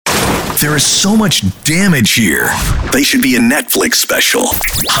There is so much damage here. They should be a Netflix special.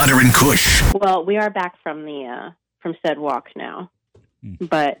 Hunter and Kush. Well, we are back from said walk now.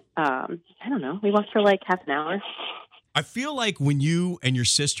 But, I don't know. We walked for like half an hour. I feel like when you and your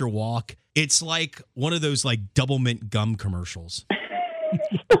sister walk, it's like one of those like double mint gum commercials.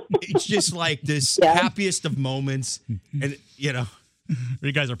 It's just like this happiest of moments. And,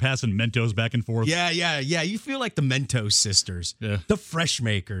 you guys are passing Mentos back and forth. Yeah. You feel like the Mentos sisters, the Fresh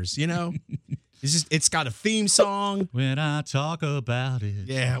Makers, It's got a theme song. When I talk about it.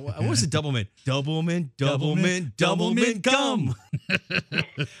 Yeah. What was it? Double mint gum.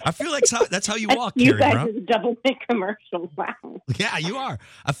 I feel like that's how you walk, you Carrie, guys bro. is a double mint commercial. Wow. Yeah, you are.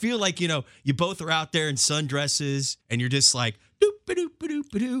 I feel like, you both are out there in sundresses and you're just like,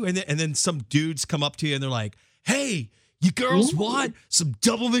 doop-a-doop-a-doop-a-doo. And then some dudes come up to you and they're like, hey, you girls want some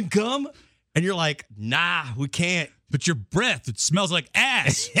double mint gum? And you're like, nah, we can't. But your breath, it smells like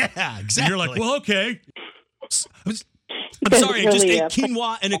ass. Yeah, exactly. And you're like, well, okay. I'm sorry, I just ate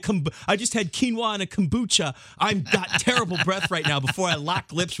quinoa and I just had quinoa and a kombucha. I've got terrible breath right now before I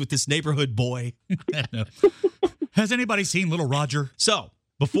lock lips with this neighborhood boy. Has anybody seen Little Roger? So,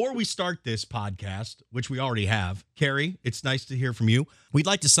 before we start this podcast, which we already have, Carrie, it's nice to hear from you. We'd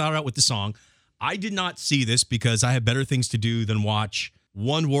like to start out with the song. I did not see this because I have better things to do than watch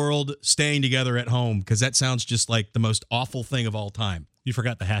One World Staying Together at Home, because that sounds just like the most awful thing of all time. You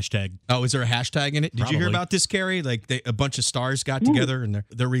forgot the hashtag. Oh, is there a hashtag in it? Did you hear about this, Carrie? Like a bunch of stars got together and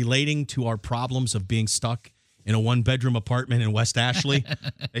they're relating to our problems of being stuck in a one-bedroom apartment in West Ashley.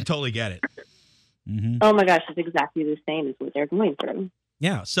 They totally get it. Mm-hmm. Oh my gosh, it's exactly the same as what they're going through.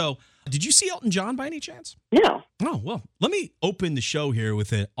 Yeah. So, did you see Elton John by any chance? No. Oh, well, let me open the show here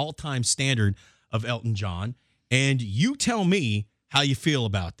with an all-time standard of Elton John, and you tell me how you feel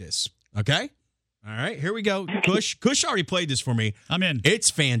about this. Okay? All right, here we go. Kush already played this for me. I'm in.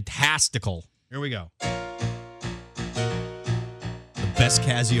 It's fantastical. Here we go. The best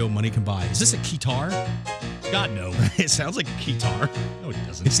Casio money can buy. Is this a guitar? God, no. It sounds like a guitar. No, it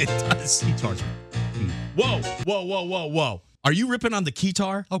doesn't. It does. Guitars. Whoa. Are you ripping on the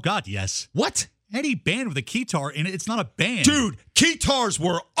guitar? Oh, God, yes. What? Any band with a guitar in it, it's not a band. Dude, guitars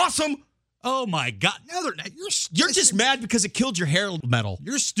were awesome. Oh, my God. No, they're not. You're just mad because it killed your hair metal.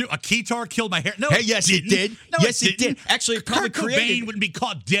 A guitar killed my hair. No, hey, yes, it did. No, yes, it did. Actually, it probably Kurt created. Cobain wouldn't be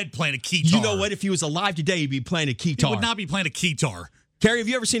caught dead playing a guitar. You know what? If he was alive today, he'd be playing a guitar. He would not be playing a guitar. Carrie, have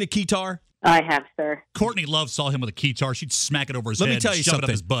you ever seen a guitar? I have, sir. Courtney Love saw him with a guitar. She'd smack it over his head. Let me tell you and shove something. it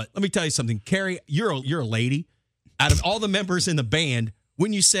up his butt. Let me tell you something. Carrie, you're a lady. Out of all the members in the band,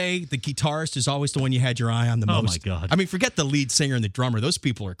 when you say the guitarist is always the one you had your eye on the most. Oh, my God. I mean, forget the lead singer and the drummer. Those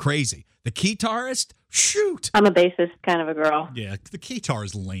people are crazy. The guitarist, shoot. I'm a bassist kind of a girl. Yeah, the guitar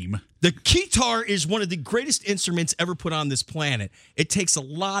is lame. The guitar is one of the greatest instruments ever put on this planet. It takes a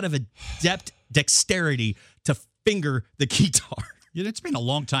lot of dexterity to finger the guitar. Yeah, it's been a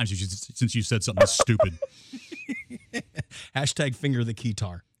long time since you said something stupid. Hashtag finger the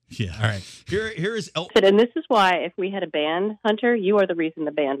guitar. Yeah. All right. Here is Elton. And this is why if we had a band, Hunter, you are the reason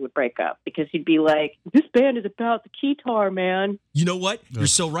the band would break up. Because you'd be like, this band is about the guitar, man. You know what? You're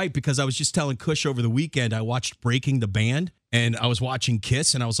so right, because I was just telling Kush over the weekend, I watched Breaking the Band, and I was watching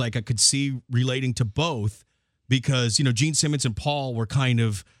Kiss, and I was like, I could see relating to both because, Gene Simmons and Paul were kind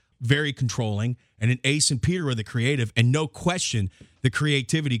of very controlling, and then Ace and Peter were the creative, and no question, the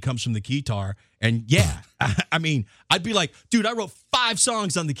creativity comes from the guitar. And yeah, I mean, I'd be like, dude, I wrote 5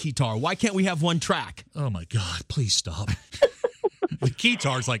 songs on the guitar. Why can't we have one track? Oh my God, please stop. The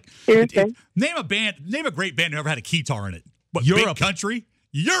guitar's like, name a great band who ever had a guitar in it. What, Europe. Big Country?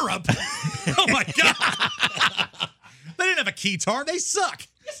 Europe? Oh my God. They didn't have a guitar. They suck.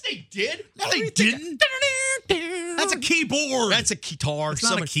 Yes, they did. No, they didn't. That's a keyboard. That's a guitar. It's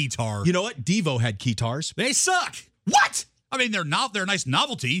not a guitar. You know what? Devo had guitars. They suck. What? I mean, they're a nice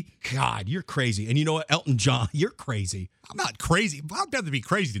novelty. God, you're crazy. And you know what? Elton John, you're crazy. I'm not crazy. I'd rather be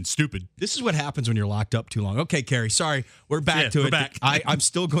crazy than stupid. This is what happens when you're locked up too long. Okay, Carrie, sorry. We're back to it. Back. I'm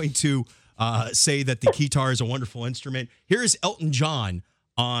still going to say that the guitar is a wonderful instrument. Here is Elton John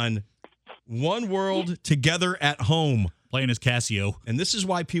on One World Together at Home. Playing his Casio. And this is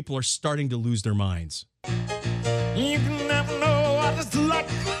why people are starting to lose their minds. You can never know what it's like.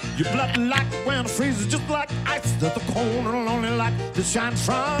 Your blood like when it freezes just like ice. There's the cold and lonely light that shines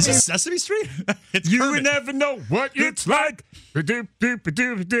from Is this Sesame Street? You would never know what it's like.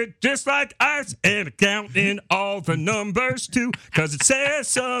 Just like ice, and counting all the numbers too. Cause it's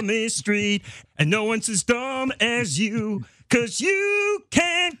Sesame Street, and no one's as dumb as you. Cause you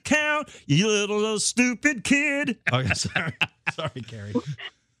can't count, you little stupid kid. Okay, sorry. Sorry, Carrie.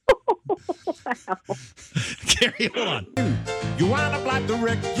 Carrie, hold on. You wind up like the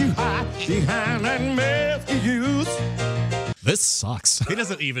wreck you hide behind that mask you use. This sucks. He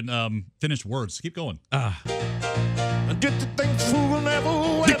doesn't even finish words. Keep going. Did the things fool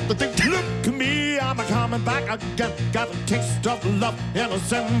never went? But they look at me, I'm a coming back again. Got a taste of love in a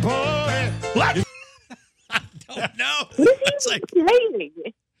simple way. What? Oh, no. It's like, Amazing.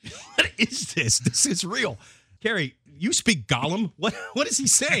 what is this? This is real. Carrie, you speak Gollum. What is he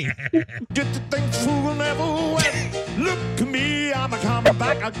saying? Did the things fool never went? Look at me, I'm a coming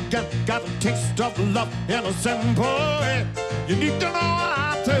back again. Got a taste of love in a simple way. You need to know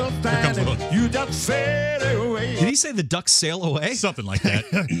how to stand Here comes it. You just fade away. Did he say the ducks sail away? Something like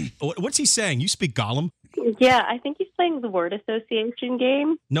that. What's he saying? You speak Gollum? Yeah, I think he's playing the word association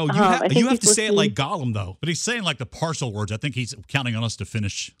game. No, I you think have to he's say it like Gollum, though. But he's saying like the partial words. I think he's counting on us to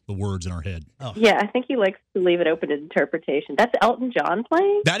finish the words in our head. Yeah, I think he likes to leave it open to interpretation. That's Elton John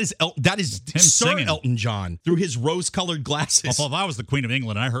playing? That is Him Sir singing. Elton John through his rose-colored glasses. Although if I was the Queen of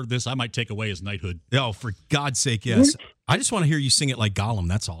England and I heard this, I might take away his knighthood. Oh, for God's sake, yes. I just want to hear you sing it like Gollum,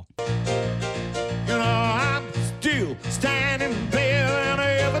 that's all. You know, I'm still standing there and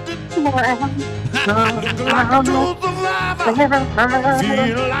I ever did. Looking like a true survivor.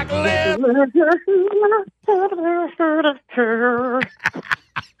 Feel like lead.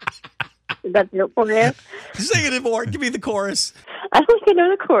 That's it for you. Sing it more. Give me the chorus. I don't think I know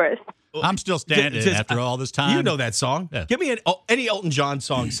the chorus. I'm still standing Just- after all this time. You know that song. Yeah. Give me any Elton John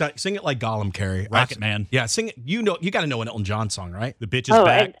song. Sing it like Gollum, Carrie. Rocket Man. Yeah, sing it. You got to know an Elton John song, right? The bitch is Oh,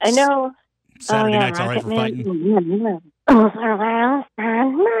 back. I know. Saturday oh, yeah, night's all right for Rocket fighting.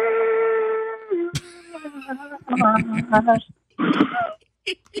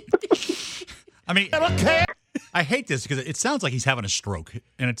 I mean, I hate this because it sounds like he's having a stroke,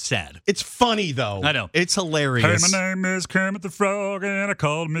 and it's sad. It's funny, though. I know. It's Hey, hilarious. my name is Kermit the Frog, and I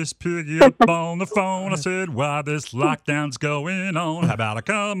called Miss Piggy up on the phone. I said, why this lockdown's going on? How about I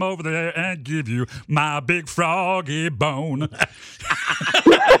come over there and give you my big froggy bone?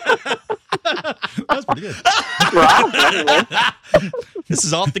 That's pretty good. This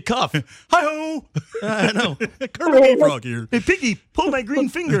is off the cuff. Hi-ho. I know. Kermit the Frog here. Hey, Piggy, pull my green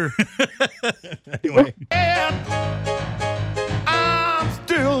finger. Anyway. I'm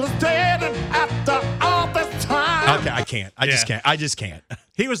still standing after all this time. Okay, I can't. I just can't.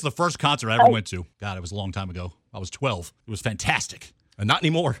 He was the first concert I ever went to. God, it was a long time ago. I was 12. It was fantastic. Not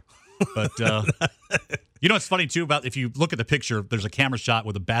anymore. But you know what's funny, too, about if you look at the picture, there's a camera shot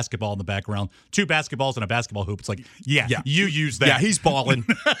with a basketball in the background. 2 basketballs and a basketball hoop. It's like, yeah. You use that. Yeah, he's balling.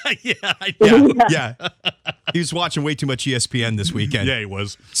 Yeah, I know. Yeah. He was watching way too much ESPN this weekend. Yeah, he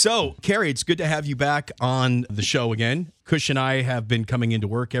was. So, Carrie, it's good to have you back on the show again. Kush and I have been coming into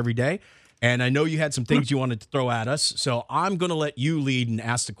work every day, and I know you had some things you wanted to throw at us. So I'm going to let you lead and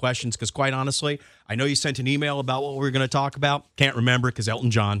ask the questions because, quite honestly, I know you sent an email about what we were going to talk about. Can't remember because Elton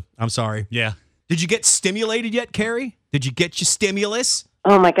John. I'm sorry. Yeah. Did you get stimulated yet, Carrie? Did you get your stimulus?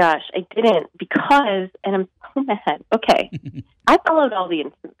 Oh my gosh, I didn't because, and I'm so mad. Okay, I followed all the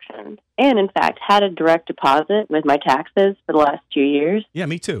instructions and, in fact, had a direct deposit with my taxes for the last 2 years, Yeah,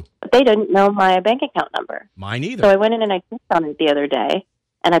 me too. but they didn't know my bank account number. Mine either. So I went in and I clicked on it the other day,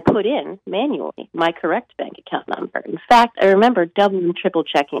 and I put in manually my correct bank account number. In fact, I remember double and triple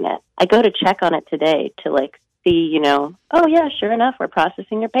checking it. I go to check on it today to see, oh yeah, sure enough, we're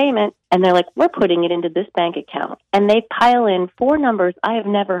processing your payment. And they're like, we're putting it into this bank account. And they pile in 4 numbers I have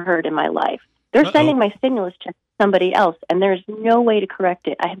never heard in my life. They're sending my stimulus check to somebody else, and there's no way to correct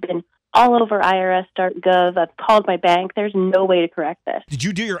it. I have been all over IRS.gov. I've called my bank. There's no way to correct this. Did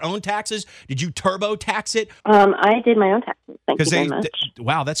you do your own taxes? Did you turbo tax it? I did my own taxes. Thank you very much.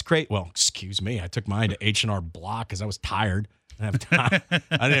 Wow, that's great. Well, excuse me. I took mine to H&R Block because I was tired. I didn't have time. I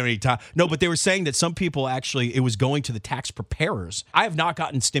didn't have any time. No, but they were saying that some people actually, it was going to the tax preparers. I have not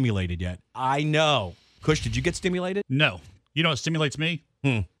gotten stimulated yet. I know. Kush, did you get stimulated? No. You know what stimulates me?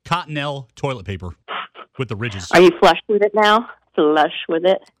 Cottonelle toilet paper with the ridges. Are you flush with it now? Flush with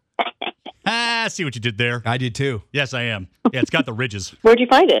it? I see what you did there. I did too. Yes, I am. Yeah, it's got the ridges. Where'd you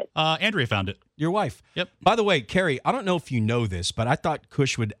find it? Andrea found it. Your wife. Yep. By the way, Carrie, I don't know if you know this, but I thought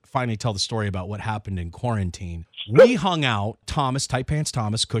Kush would finally tell the story about what happened in quarantine. We hung out, Tight Pants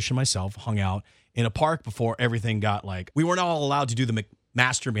Thomas, Kush and myself hung out in a park before everything got we weren't all allowed to do the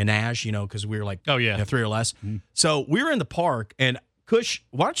master menage, because we were like, 3 or less. Mm-hmm. So we were in the park, and Kush,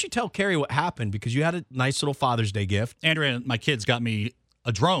 why don't you tell Carrie what happened? Because you had a nice little Father's Day gift. Andrea and my kids got me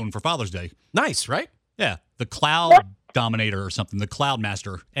a drone for Father's Day. Nice, right? Yeah. The Cloud Dominator or something. The Cloud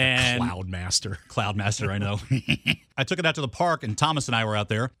Master. Cloud Master, I know. I took it out to the park, and Thomas and I were out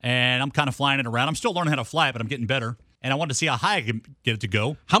there, and I'm kind of flying it around. I'm still learning how to fly it, but I'm getting better. and I wanted to see how high I could get it to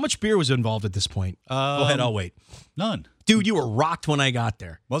go. How much beer was involved at this point? Go ahead, I'll wait. None. Dude, you were rocked when I got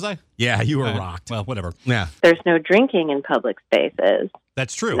there. Was I? Yeah, you were rocked. Well, whatever. Yeah. There's no drinking in public spaces.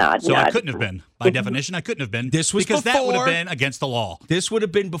 That's true. Nod, so I nod. couldn't have been. By definition, I couldn't have been. This was because that would have before- been against the law. This would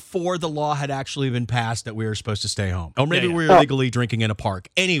have been before the law had actually been passed that we were supposed to stay home. Or maybe Yeah. we were illegally drinking in a park.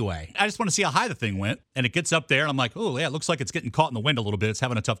 Anyway. I just want to see how high the thing went. And it gets up there, and I'm like, oh, yeah, it looks like it's getting caught in the wind a little bit. It's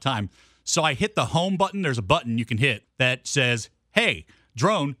having a tough time. So I hit the home button. There's a button you can hit that says, hey,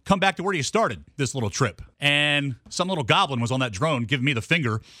 drone, come back to where you started this little trip. And some little goblin was on that drone giving me the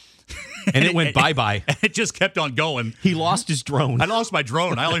finger. And it went bye-bye. And it just kept on going. He lost his drone. I lost my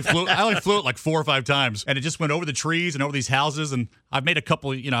drone. I only flew it like 4 or 5 times, and it just went over the trees and over these houses. And I've made a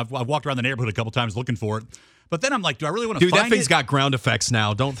couple. I've walked around the neighborhood a couple times looking for it. But then I'm like, do I really want to Dude, find that thing's it? got ground effects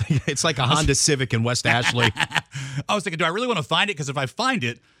now. Don't think it's like a Honda Civic in West Ashley. I was thinking, do I really want to find it? Because if I find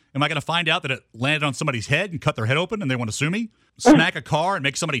it, am I going to find out that it landed on somebody's head and cut their head open and they want to sue me? Smack a car and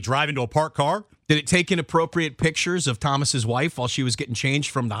make somebody drive into a parked car? Did it take inappropriate pictures of Thomas's wife while she was getting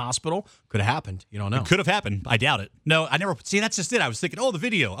changed from the hospital? Could have happened. You don't know. Could have happened. I doubt it. No, I never. See, that's just it. I was thinking, oh, the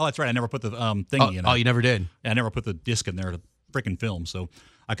video. Oh, that's right. I never put the thingy in it. Oh, you never did. I never put the disc in there to freaking film. So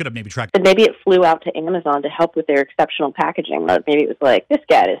I could have maybe tracked. But maybe it flew out to Amazon to help with their exceptional packaging. Like maybe it was like, this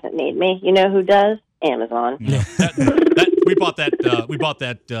guy doesn't need me. You know who does? Amazon. We bought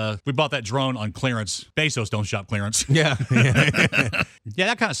that drone on clearance. Bezos don't shop clearance. Yeah. Yeah,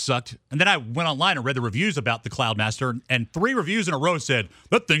 that kind of sucked. And then I went online and read the reviews about the Cloudmaster, and 3 reviews in a row said,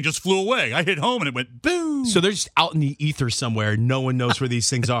 that thing just flew away. I hit home and it went boom. So they're just out in the ether somewhere. No one knows where these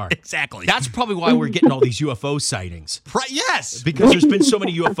things are. Exactly. That's probably why we're getting all these UFO sightings. Yes. Because there's been so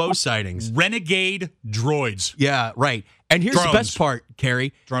many UFO sightings. Renegade droids. Yeah, right. And here's the Drones. best part,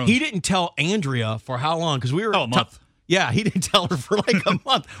 Carrie. Drones. He didn't tell Andrea for how long? Because we were Oh, a month. Yeah, he didn't tell her for like a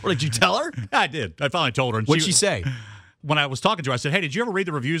month. Or did you tell her? I did. I finally told her. And What'd she say? When I was talking to her, I said, hey, did you ever read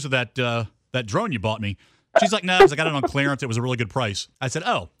the reviews of that drone you bought me? She's like, no, because I got it on clearance. It was a really good price. I said,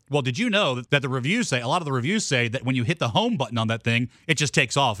 oh, well, did you know that the reviews say, a lot of the reviews say that when you hit the home button on that thing, it just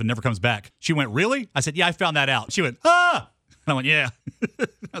takes off and never comes back. She went, really? I said, yeah, I found that out. She went, ah. And I went, yeah. I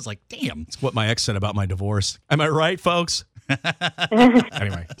was like, damn. It's what my ex said about my divorce. Am I right, folks?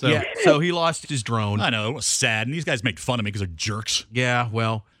 Anyway, so he lost his drone. I know, it was sad. And these guys make fun of me because they're jerks. Yeah,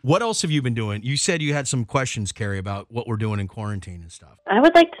 well, what else have you been doing? You said you had some questions, Carrie, about what we're doing in quarantine and stuff. I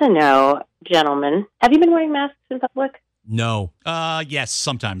would like to know, gentlemen, have you been wearing masks in public? No. Yes,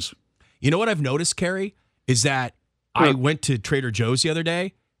 sometimes. You know what I've noticed, Carrie, is that I went to Trader Joe's the other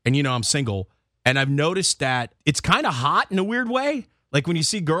day, and I'm single, and I've noticed that it's kind of hot in a weird way. Like when you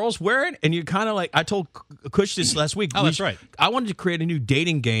see girls wear it, and you're kind of like, I told Kush this last week. Oh, that's right. I wanted to create a new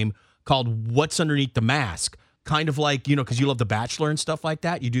dating game called What's Underneath the Mask. Kind of like, because you love The Bachelor and stuff like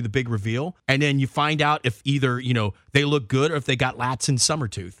that. You do the big reveal, and then you find out if either, they look good or if they got lats in summer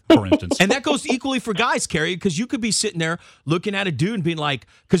tooth. For instance. And that goes equally for guys, Carrie, because you could be sitting there looking at a dude and being like,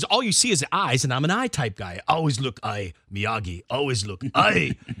 because all you see is eyes, and I'm an eye type guy. I always look eye, Miyagi, always look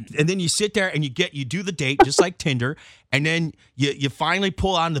eye. And then you sit there and you do the date just like Tinder, and then you finally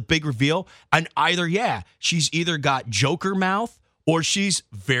pull on the big reveal, and she's either got Joker mouth or she's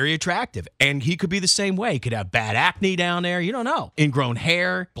very attractive. And he could be the same way. He could have bad acne down there. You don't know. Ingrown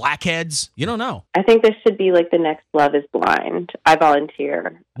hair, blackheads. You don't know. I think this should be like the next Love is Blind. I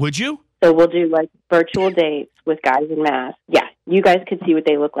volunteer. Would you? So we'll do like virtual dates with guys in masks. Yeah, you guys could see what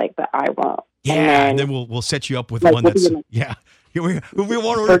they look like, but I won't. Yeah, and then we'll set you up with Like, one what do that's you mean? yeah. We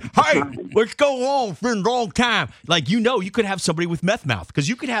want to. Hey, let's go on. It's been a long time. Like you could have somebody with meth mouth because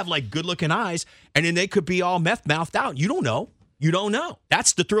you could have like good looking eyes, and then they could be all meth mouthed out. You don't know. You don't know.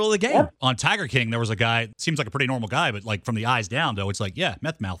 That's the thrill of the game. Yep. On Tiger King, there was a guy, seems like a pretty normal guy, but like from the eyes down, though, it's like, yeah,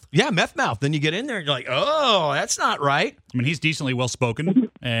 meth mouth. Yeah, meth mouth. Then you get in there and you're like, oh, that's not right. I mean, he's decently well spoken,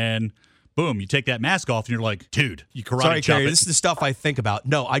 and boom, you take that mask off, and you're like, dude, you karate Sorry, chop Carrie, it. this is the stuff I think about.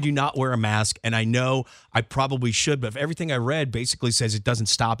 No, I do not wear a mask, and I know I probably should, but if everything I read basically says it doesn't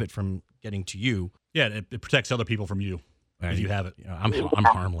stop it from getting to you. Yeah, it protects other people from you if you have it. I'm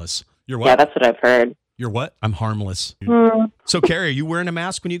harmless. You're what? Yeah, that's what I've heard. You're what? I'm harmless. Hmm. So, Carrie, are you wearing a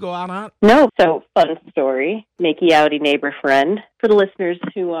mask when you go out? No. So, fun story. Makey outy neighbor friend. For the listeners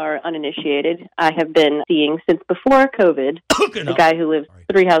who are uninitiated, I have been seeing since before COVID the guy who lives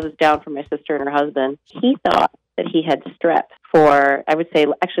 3 houses down from my sister and her husband. He thought that he had strep for, I would say,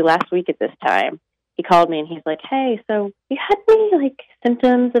 actually last week at this time. He called me and he's like, hey, so you had any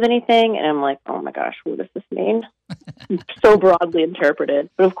symptoms of anything? And I'm like, oh my gosh, what does this mean? So broadly interpreted.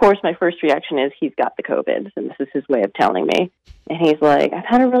 But of course, my first reaction is he's got the COVID, and this is his way of telling me. And he's like, I've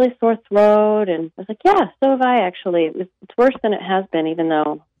had a really sore throat. And I was like, yeah, so have I actually. It's worse than it has been, even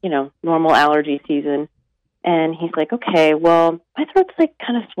though, normal allergy season And he's like, okay, well, my throat's like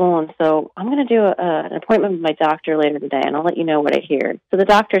kind of swollen, so I'm going to do an appointment with my doctor later today, and I'll let you know what I hear. So the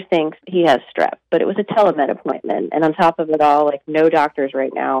doctor thinks he has strep, but it was a telemed appointment. And on top of it all, like, no doctors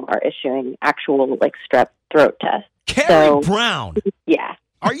right now are issuing actual, like, strep throat tests. Carrie Brown. Yeah.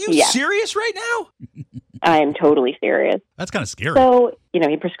 Are you serious right now? I am totally serious. That's kind of scary. So,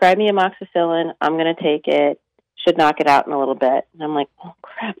 he prescribed me amoxicillin. I'm going to take it. Should knock it out in a little bit. And I'm like, oh,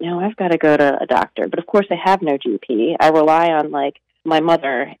 crap, now I've got to go to a doctor. But, of course, I have no GP. I rely on, like, my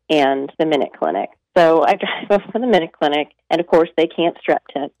mother and the Minute Clinic. So I drive over to the Minute Clinic, and, of course, they can't strep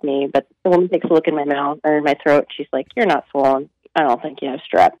test me. But the woman takes a look in my mouth or in my throat. She's like, you're not swollen. I don't think you have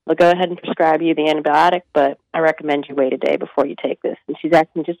strep. I'll go ahead and prescribe you the antibiotic, but I recommend you wait a day before you take this. And she's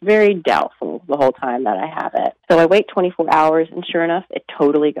acting just very doubtful the whole time that I have it. So I wait 24 hours, and sure enough, it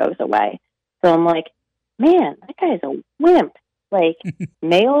totally goes away. So I'm like, man, that guy is a wimp. Like,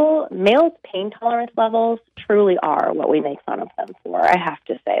 males' pain tolerance levels truly are what we make fun of them for, I have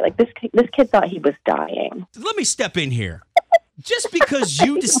to say. Like, this kid thought he was dying. Let me step in here. Just because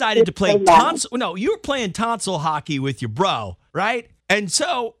you decided to play you were playing tonsil hockey with your bro, right? And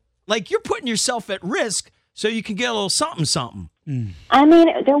so, like, you're putting yourself at risk so you can get a little something. I mean,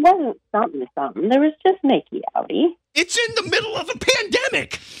 there wasn't something. There was just Makey Outy. It's in the middle of a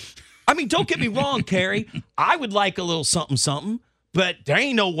pandemic. I mean, don't get me wrong, Carrie. I would like a little something, but there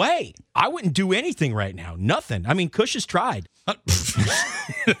ain't no way. I wouldn't do anything right now. Nothing. I mean, Kush has tried. I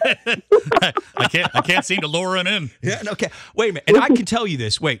can't seem to lure him in. Yeah, okay. Wait a minute. And I can tell you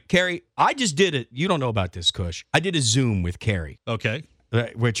this. Wait, Carrie, I just did it. You don't know about this, Kush. I did a Zoom with Carrie. Okay.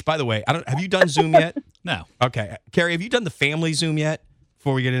 Which, by the way, have you done Zoom yet? No. Okay. Carrie, have you done the family Zoom yet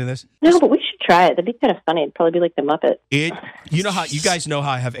before we get into this? No, but we should try it. That'd be kind of funny. It'd probably be like the Muppet. You guys know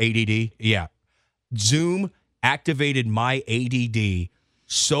how I have ADD? Yeah. Zoom activated my ADD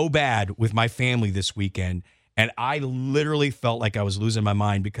so bad with my family this weekend. And I literally felt like I was losing my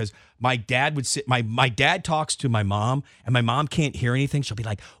mind because my dad would sit, my dad talks to my mom and my mom can't hear anything. She'll be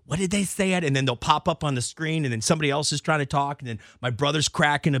like, what did they say? And then they'll pop up on the screen and then somebody else is trying to talk. And then my brother's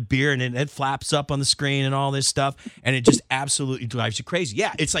cracking a beer and then it flaps up on the screen and all this stuff. And it just absolutely drives you crazy.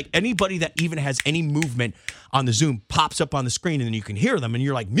 Yeah, it's like anybody that even has any movement on the Zoom pops up on the screen and then you can hear them and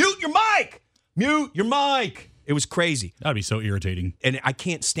you're like, mute your mic. It was crazy. That'd be so irritating. And I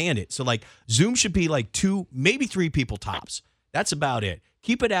can't stand it. So, like, Zoom should be like 2, maybe 3 people tops. That's about it.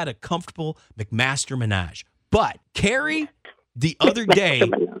 Keep it at a comfortable McMaster menage. But Carrie, the other day,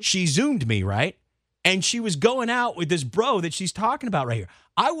 she Zoomed me, right? And she was going out with this bro that she's talking about right here.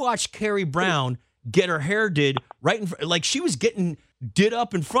 I watched Carrie Brown get her hair did right in front. Like, she was getting did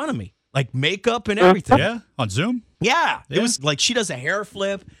up in front of me. Like, makeup and everything. Yeah? On Zoom? Yeah. It was like she does a hair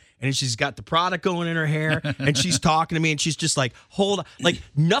flip. And she's got the product going in her hair, and she's talking to me, and she's just like, hold on. Like,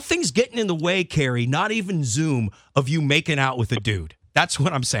 nothing's getting in the way, Carrie, not even Zoom, of you making out with a dude. That's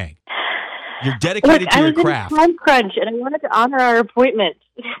what I'm saying. You're dedicated to your craft. I was in a time crunch, and I wanted to honor our appointment.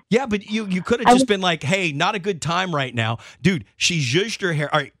 Yeah, but you could have just been like, hey, not a good time right now. Dude, she zhuzhed her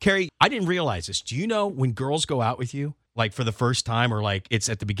hair. All right, Carrie, I didn't realize this. Do you know when girls go out with you, like for the first time or like it's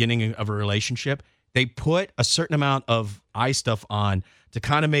at the beginning of a relationship, they put a certain amount of eye stuff on to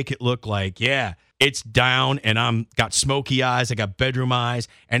kind of make it look like, yeah, it's down and I'm got smoky eyes, I got bedroom eyes,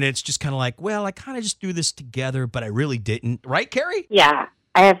 and it's just kind of like, well, I kind of just threw this together, but I really didn't. Right, Carrie? Yeah,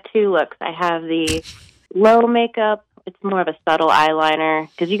 I have 2 looks. I have the low makeup. It's more of a subtle eyeliner,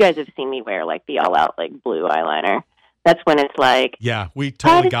 because you guys have seen me wear, like, the all-out, like, blue eyeliner. That's when it's like... Yeah, we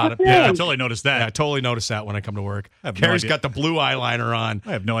totally got it. Yeah, I totally noticed that. Yeah, I totally noticed that when I come to work. Carrie's got the blue eyeliner on.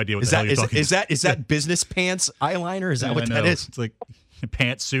 I have no idea what the hell you're talking about. Is that business pants eyeliner? Is that what that is? It's like a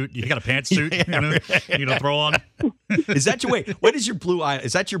pantsuit. You got a pantsuit you know, throw on? Is that your... Wait, what is your blue eye?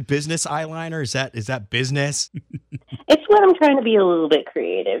 Is that your business eyeliner? Is that business? It's when I'm trying to be a little bit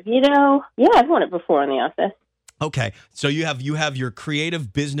creative, you know? Yeah, I've worn it before in the office. Okay, so you have your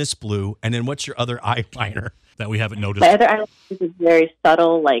creative business blue, and then what's your other eyeliner that we haven't noticed? My other eyeliner is very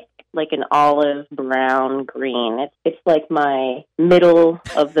subtle, like an olive brown green. It's like my middle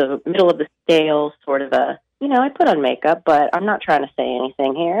of the scale, sort of a. You know, I put on makeup, but I'm not trying to say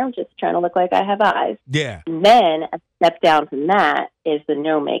anything here. I'm just trying to look like I have eyes. Yeah. And then a step down from that is the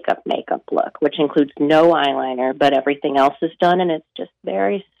no makeup look, which includes no eyeliner, but everything else is done, and it's just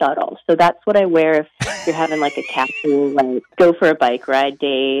very subtle. So that's what I wear if you're having like a casual, like go for a bike ride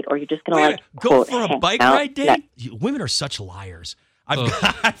date, or you're just gonna go for a bike ride date. Women are such liars.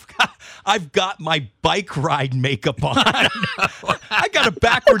 I've got my bike ride makeup on. I got a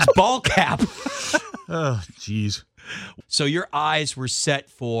backwards ball cap. Oh, jeez. So your eyes were set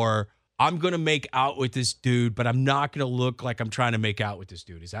for, I'm going to make out with this dude, but I'm not going to look like I'm trying to make out with this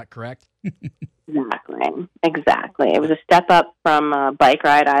dude. Is that correct? Exactly. fine. Exactly. It was a step up from bike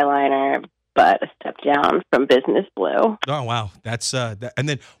ride eyeliner, but a step down from business blue. Oh wow, that's and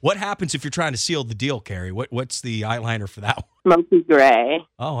then what happens if you're trying to seal the deal, Carrie? What's the eyeliner for that one? Smoky gray.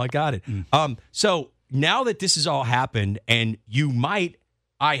 Oh, I got it. So now that this has all happened, and you might,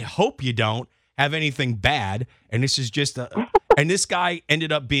 I hope you don't have anything bad, and this is just and this guy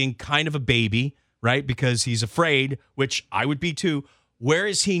ended up being kind of a baby, right? Because he's afraid, which I would be too. Where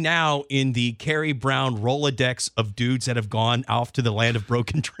is he now in the Carrie Brown Rolodex of dudes that have gone off to the land of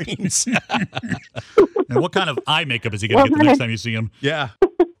broken dreams? And what kind of eye makeup is he going to get the next time you see him? Yeah.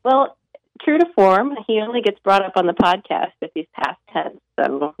 Well, true to form, he only gets brought up on the podcast if he's past tense.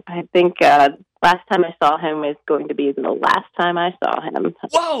 So I think last time I saw him is going to be the last time I saw him.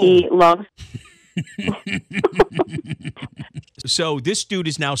 Whoa! He longs. So this dude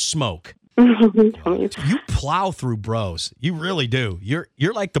is now Smoke. You plow through bros. You really do.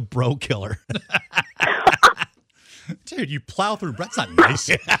 You're like the bro killer. Dude, you plow through. That's not nice.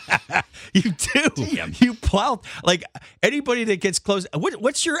 You do. Damn. You plow. Like anybody that gets close.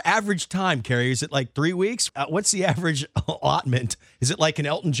 What's your average time, Carrie? Is it like 3 weeks? What's the average allotment? Is it like an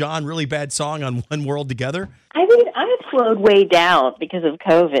Elton John really bad song on One World Together? I mean, I've slowed way down because of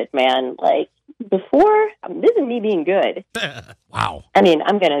COVID, man. Like, before, this is me being good. Wow. I mean,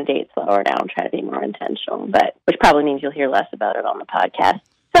 I'm going to date slower now and try to be more intentional, but which probably means you'll hear less about it on the podcast.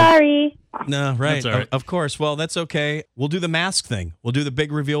 Sorry. No, right. That's all right. Of course. Well, that's okay. We'll do the mask thing. We'll do the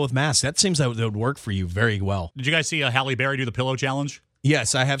big reveal with masks. That seems like it would work for you very well. Did you guys see Halle Berry do the pillow challenge?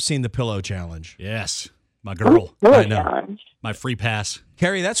 Yes, I have seen the pillow challenge. Yes. My girl. I know. Challenge. My free pass.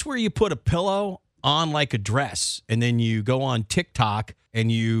 Carrie, that's where you put a pillow on like a dress, and then you go on TikTok and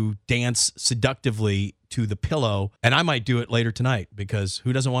you dance seductively to the pillow. And I might do it later tonight because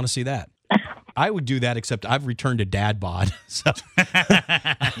who doesn't want to see that? I would do that, except I've returned to dad bod. So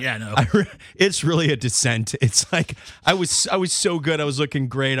Yeah, no. it's really a descent. It's like I was so good. I was looking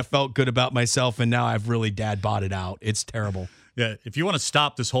great. I felt good about myself, and now I've really dad bodded out. It's terrible. Yeah, if you want to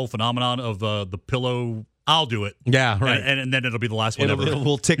stop this whole phenomenon of the pillow, I'll do it. Yeah, right. And then it'll be the last one ever.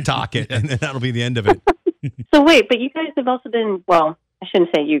 We'll TikTok it, and then that'll be the end of it. So wait, but you guys have also been, well, I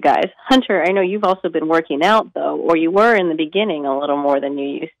shouldn't say you guys. Hunter, I know you've also been working out, though, or you were in the beginning a little more than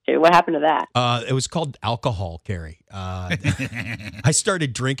you used to. What happened to that? It was called alcohol, Carrie. I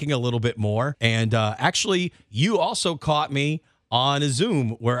started drinking a little bit more, and actually, you also caught me on a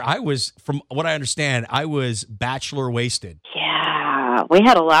Zoom where I was, from what I understand, I was bachelor wasted. Yeah, we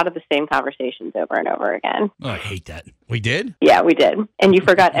had a lot of the same conversations over and over again. Oh, I hate that. We did? Yeah, we did. And you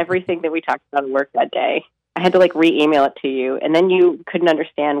forgot everything that we talked about at work that day. I had to like re-email it to you, and then you couldn't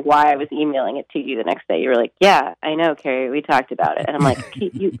understand why I was emailing it to you the next day. You were like, "Yeah, I know, Carrie, we talked about it," and I'm like,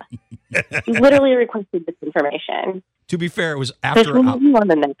 "You literally requested this information." To be fair, it was There's after one on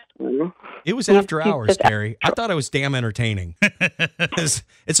the next one. it was after hours, Carrie. I thought I was damn entertaining.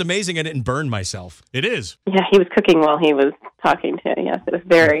 It's amazing I didn't burn myself. It is. Yeah, he was cooking while he was talking to you. Yes, it was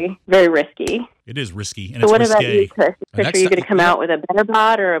very, very risky. It is risky, and So it's what about risque. you, Chris? Chris, Next are you time- going to come out with a better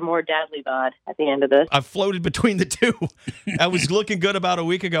bod or a more dadly bod at the end of this? I've floated between the two. I was looking good about a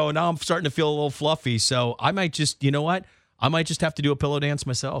week ago, and now I'm starting to feel a little fluffy. So I might just, you know what? I might just have to do a pillow dance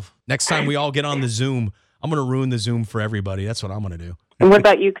myself. Next time we all get on the Zoom, I'm going to ruin the Zoom for everybody. That's what I'm going to do. And what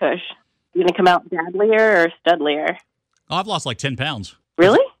about you, Kush? You going to come out dadlier or studlier? Oh, I've lost like 10 pounds.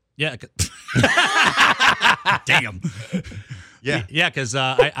 Really? Yeah. Damn. Yeah. Yeah, because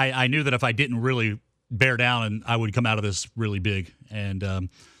I knew that if I didn't really bear down, and I would come out of this really big. And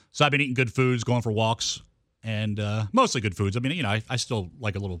so I've been eating good foods, going for walks, and mostly good foods. I mean, you know, I still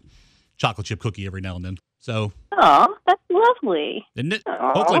like a little chocolate chip cookie every now and then. So Oh, that's lovely.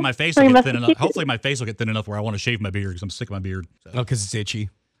 Aw. hopefully my face So will you get must thin keep enough. it. Hopefully my face will get thin enough where I want to shave my beard because I'm sick of my beard. So. Oh, because it's itchy.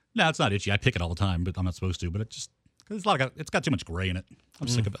 No, it's not itchy. I pick it all the time, but I'm not supposed to. But it just cause it's got too much gray in it. I'm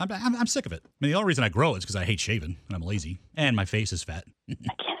sick of it. I'm sick of it. I mean, the only reason I grow it is because I hate shaving and I'm lazy, and my face is fat.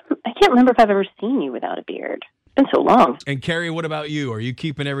 I can't remember if I've ever seen you without a beard. It's been so long. And Carrie, what about you? Are you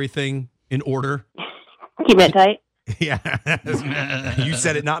keeping everything in order? Keeping it tight. Yeah. You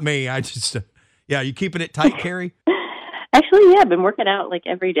said it, not me. I just, yeah, you keeping it tight, Carrie? Actually, yeah, I've been working out like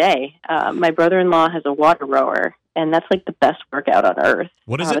every day. My brother-in-law has a water rower, and that's like the best workout on earth.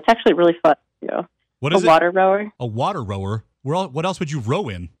 What is it? It's actually really fun to do. What is a it? water rower. A water rower. What else would you row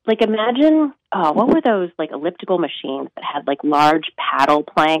in? Like imagine, what were those like elliptical machines that had like large paddle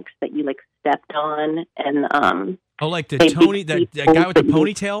planks that you like stepped on and Oh, like the They Tony, beat that guy with the people.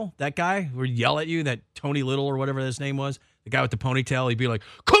 ponytail? That guy would yell at you, that Tony Little or whatever his name was? The guy with the ponytail, he'd be like,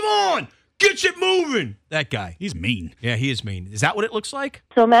 "Come on, get it moving." That guy. He's mean. Yeah, he is mean. Is that what it looks like?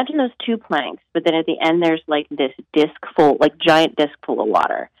 So imagine those two planks, but then at the end there's like this disc full, like giant disc full of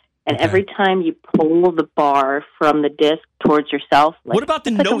water. And Okay. every time you pull the bar from the disc towards yourself, like, What about the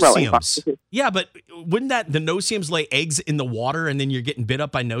it's like a rowing bar. no-see-ums? Yeah, but wouldn't the no-see-ums lay eggs in the water and then you're getting bit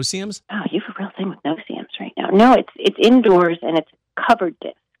up by no-see-ums? Oh, you have a real thing with no-see-ums right now. No, it's indoors and it's a covered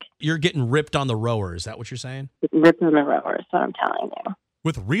disc. You're getting ripped on the rower. Is that what you're saying? Ripped on the rower is what I'm telling you.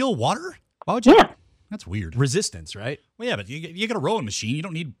 With real water? Why would you? Yeah. That's weird. Resistance, right? Well, yeah, but you got a rowing machine. You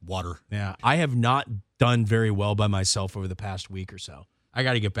don't need water. Yeah, I have not done very well by myself over the past week or so. I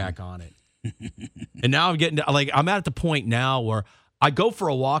got to get back on it. And now I'm getting to, I'm at the point now where I go for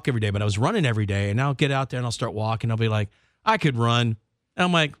a walk every day, but I was running every day, and now I'll get out there and I'll start walking. I'll be like, I could run. And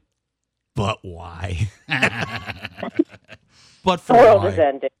I'm like, but why? But The for world why? is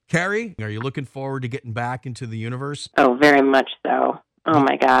ending. Carrie, are you looking forward to getting back into the universe? Oh, very much so. Oh,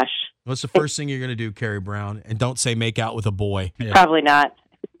 my gosh. What's the first thing you're going to do, Carrie Brown? And don't say make out with a boy. Yeah. Probably not.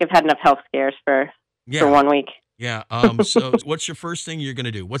 I've had enough health scares for 1 week. Yeah. So what's your first thing you're going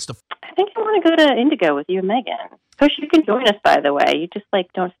to do? What's the I think I want to go to Indigo with you and Megan. Kush, you can join us, by the way. You just,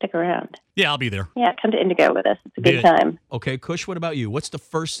 don't stick around. Yeah, I'll be there. Yeah, come to Indigo with us. It's a good Yeah. time. Okay, Kush, what about you? What's the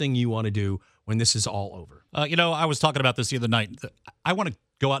first thing you want to do when this is all over? I was talking about this the other night. I want to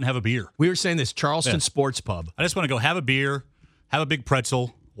go out and have a beer. We were saying this Charleston Yeah. Sports Pub. I just want to go have a beer, have a big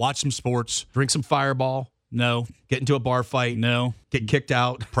pretzel, watch some sports. Drink some Fireball, No, get into a bar fight, no, get kicked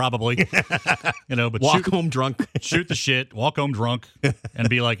out, probably. But walk home drunk. shoot the shit, walk home drunk, and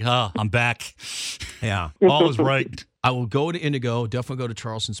be like, I'm back. Yeah. All is right. I will go to Indigo, definitely go to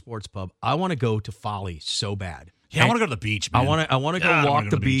Charleston Sports Pub. I want to go to Folly so bad. Yeah, I want to go to the beach, man. I want to go I wanna walk go the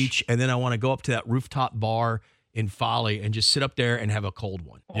to the beach. beach, and then I want to go up to that rooftop bar in Folly and just sit up there and have a cold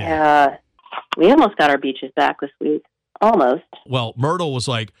one. Yeah. We almost got our beaches back this week. Almost. Well, Myrtle was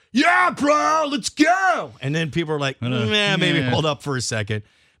like, yeah, bro, let's go. And then people are like, maybe yeah. hold up for a second.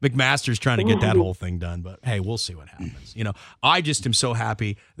 McMaster's trying to get that whole thing done, but hey, we'll see what happens. I just am so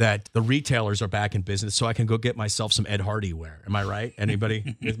happy that the retailers are back in business so I can go get myself some Ed Hardy wear. Am I right?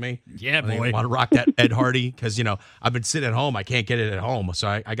 Anybody with me? Yeah, I boy. want to rock that Ed Hardy because, I've been sitting at home. I can't get it at home.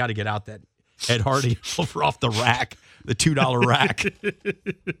 So I got to get out that Ed Hardy over off the rack, the $2 rack.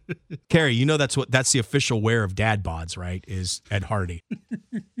 Carrie, that's the official wear of dad bods, right? Is Ed Hardy.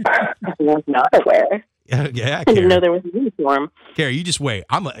 I was not aware. Yeah, I didn't Carrie. know there was a uniform. Carrie, you just wait.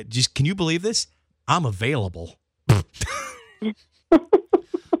 Can you believe this? I'm available. Keep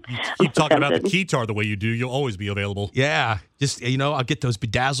talking about the keytar the way you do. You'll always be available. Yeah. Just, I'll get those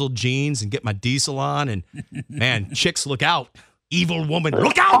bedazzled jeans and get my diesel on and man, chicks look out. Evil woman,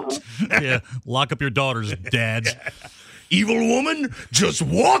 look out. Yeah, lock up your daughters, dads. Evil woman, just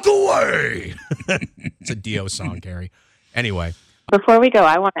walk away. It's a Dio song, Carrie. Anyway. Before we go,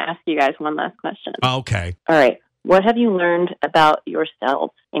 I want to ask you guys one last question. Okay. All right. What have you learned about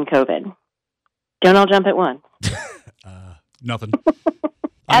yourselves in COVID? Don't all jump at once. Nothing.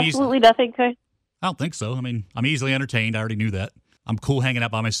 Absolutely nothing, Kush. I don't think so. I mean, I'm easily entertained. I already knew that. I'm cool hanging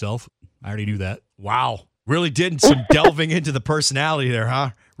out by myself. I already knew that. Wow. Really did some delving into the personality there,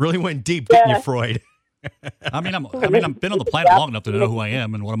 huh? Really went deep, didn't you, Freud? I've been on the planet long enough to know who I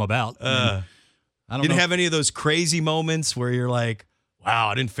am and what I'm about. I don't Didn't know. have any of those crazy moments where you're like, wow,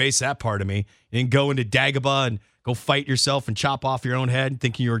 I didn't face that part of me. You didn't go into Dagobah and go fight yourself and chop off your own head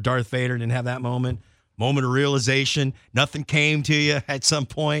thinking you were Darth Vader. Didn't have that moment of realization. Nothing came to you at some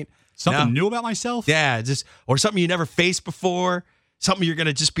point. Something new about myself? Yeah, or something you never faced before. Something you're going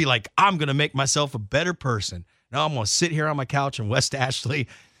to just be like, I'm going to make myself a better person. Now I'm going to sit here on my couch in West Ashley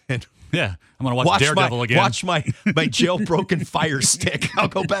and Yeah. I'm going to watch Daredevil again. Watch my jailbroken Fire Stick. I'll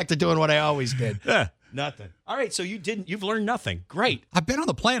go back to doing what I always did. Yeah. Nothing. All right, so you've learned nothing. Great. I've been on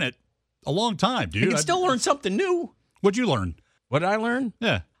the planet a long time, dude. You can still learn something new. What'd you learn? What did I learn?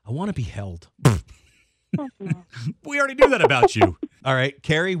 Yeah. I want to be held. We already knew that about you. All right,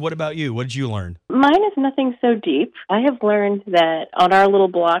 Carrie, what about you? What did you learn? Mine is nothing so deep. I have learned that on our little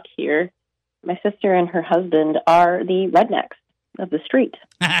block here, my sister and her husband are the rednecks of the street.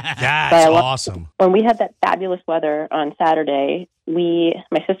 That's awesome. When we had that fabulous weather on Saturday,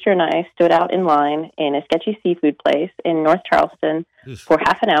 my sister and I stood out in line in a sketchy seafood place in North Charleston for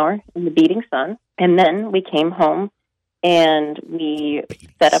half an hour in the beating sun. And then we came home and we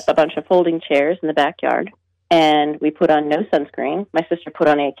set up a bunch of folding chairs in the backyard. And we put on no sunscreen. My sister put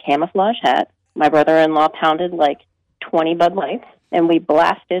on a camouflage hat. My brother-in-law pounded like 20 Bud Lights. And we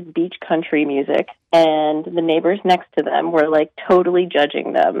blasted beach country music. And the neighbors next to them were like totally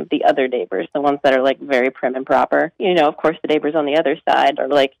judging them, the other neighbors, the ones that are like very prim and proper. Of course, the neighbors on the other side are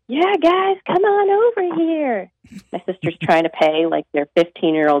like, yeah, guys, come on over here. My sister's trying to pay like their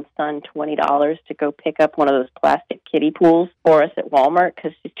 15-year-old son $20 to go pick up one of those plastic kiddie pools for us at Walmart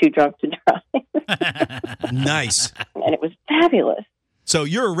because she's too drunk to drive. Nice. And it was fabulous. So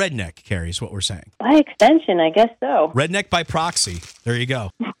you're a redneck, Carrie, is what we're saying. By extension, I guess so. Redneck by proxy. There you go.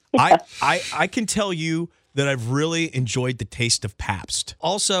 I can tell you that I've really enjoyed the taste of Pabst.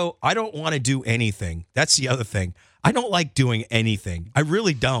 Also, I don't want to do anything. That's the other thing. I don't like doing anything. I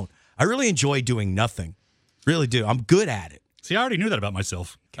really don't. I really enjoy doing nothing. Really do. I'm good at it. See, I already knew that about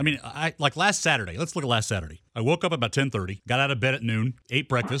myself. I mean, I like last Saturday. Let's look at last Saturday. I woke up about 10:30, got out of bed at noon, ate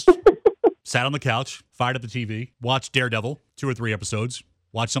breakfast, sat on the couch, fired up the TV, watched Daredevil, 2 or 3 episodes,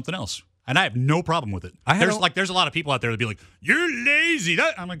 watched something else. And I have no problem with it. There's a lot of people out there that be like, "You're lazy."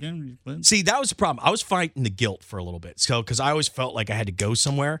 I'm like, see, that was the problem. I was fighting the guilt for a little bit. So, because I always felt like I had to go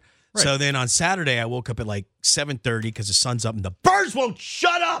somewhere. Right. So then on Saturday, I woke up at like 7:30 because the sun's up and the birds won't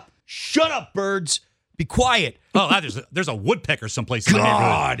shut up. Shut up, birds. Be quiet. Oh, there's a woodpecker someplace in my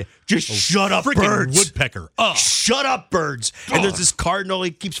neighborhood. Just shut up, freaking birds. Woodpecker. Shut up, birds. And there's this cardinal.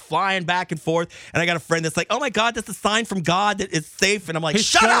 He keeps flying back and forth. And I got a friend that's like, oh, my God, that's a sign from God that it's safe. And I'm like,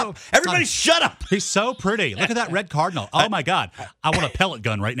 shut up. Everybody shut up. He's so pretty. Look at that red cardinal. Oh, my God. I want a pellet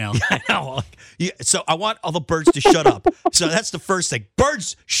gun right now. I know. Yeah, so I want all the birds to shut up. So that's the first thing.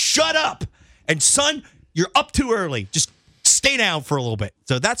 Birds, shut up. And son, you're up too early. Just stay down for a little bit.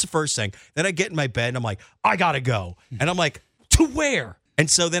 So that's the first thing. Then I get in my bed and I'm like, I gotta go. And I'm like, to where? And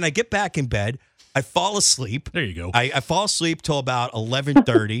so then I get back in bed. I fall asleep. There you go. I fall asleep till about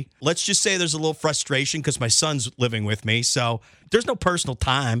 11:30. Let's just say there's a little frustration because my son's living with me. So there's no personal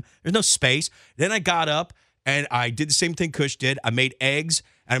time. There's no space. Then I got up and I did the same thing Kush did. I made eggs.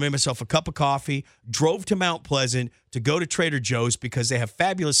 And I made myself a cup of coffee, drove to Mount Pleasant to go to Trader Joe's because they have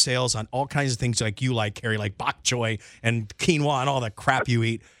fabulous sales on all kinds of things like you like, Carrie, like bok choy and quinoa and all that crap you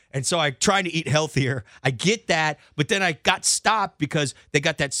eat. And so I tried to eat healthier. I get that, but then I got stopped because they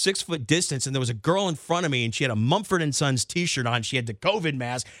got that 6-foot distance and there was a girl in front of me and she had a Mumford & Sons t-shirt on. She had the COVID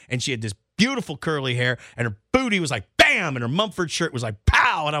mask and she had this beautiful curly hair and her booty was like bam and her Mumford shirt was like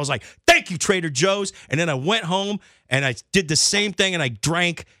pow. And I was like, thank you, Trader Joe's. And then I went home and I did the same thing and I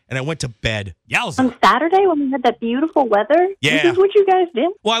drank and I went to bed. Yowza. On Saturday when we had that beautiful weather? Yeah. This is what you guys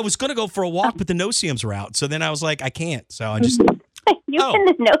did? Well, I was going to go for a walk, but the no-see-ums are out. So then I was like, I can't. So I just... You and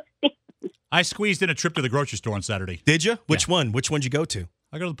the no. I squeezed in a trip to the grocery store on Saturday. Did you? Which one? Which one did you go to?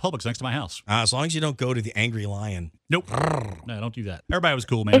 I go to the Publix next to my house. As long as you don't go to the Angry Lion. Nope. No, don't do that. Everybody was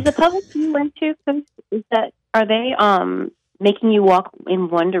cool, man. Is the Publix you went to, are they making you walk in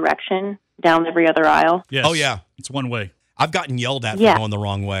one direction down every other aisle? Yes. Oh, yeah. It's one way. I've gotten yelled at for going the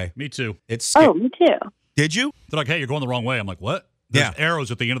wrong way. Me too. Oh, me too. Did you? They're like, hey, you're going the wrong way. I'm like, what? There's arrows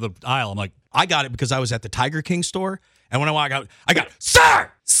at the end of the aisle. I'm like, I got it because I was at the Tiger King store. And when I walked out, I got,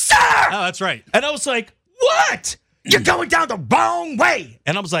 sir! Oh, that's right. And I was like, what? You're going down the wrong way.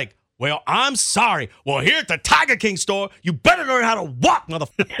 And I was like, well, I'm sorry. Well, here at the Tiger King store, you better learn how to walk,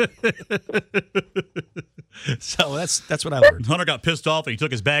 motherfucker. So that's what I learned. Hunter got pissed off and he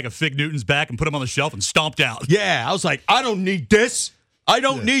took his bag of Fig Newtons back and put them on the shelf and stomped out. Yeah, I was like, I don't need this. I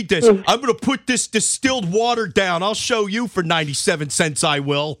don't need this. I'm going to put this distilled water down. I'll show you for 97 cents, I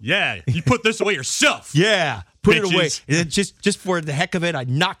will. Yeah, you put this away yourself. Yeah, put it away. Bitches. And just for the heck of it, I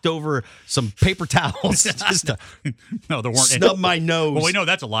knocked over some paper towels just to No, there weren't snub any. my nose. Well, we know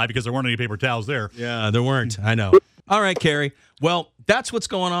that's a lie because there weren't any paper towels there. Yeah, there weren't. I know. All right, Carrie. Well, that's what's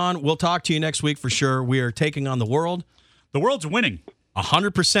going on. We'll talk to you next week for sure. We are taking on the world. The world's winning.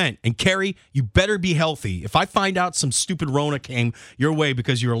 100%. And Carrie, you better be healthy. If I find out some stupid Rona came your way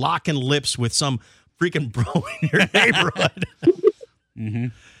because you're locking lips with some freaking bro in your neighborhood,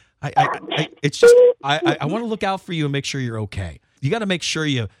 it's just I want to look out for you and make sure you're okay. You got to make sure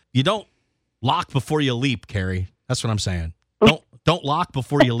you don't lock before you leap, Carrie. That's what I'm saying. Don't lock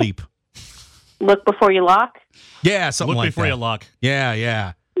before you leap. Look before you lock? Yeah, something Look like before that. you lock.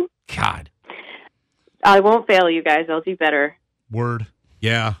 Yeah. God. I won't fail you guys. I'll do better. Word.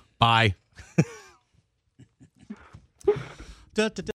 Yeah. Bye.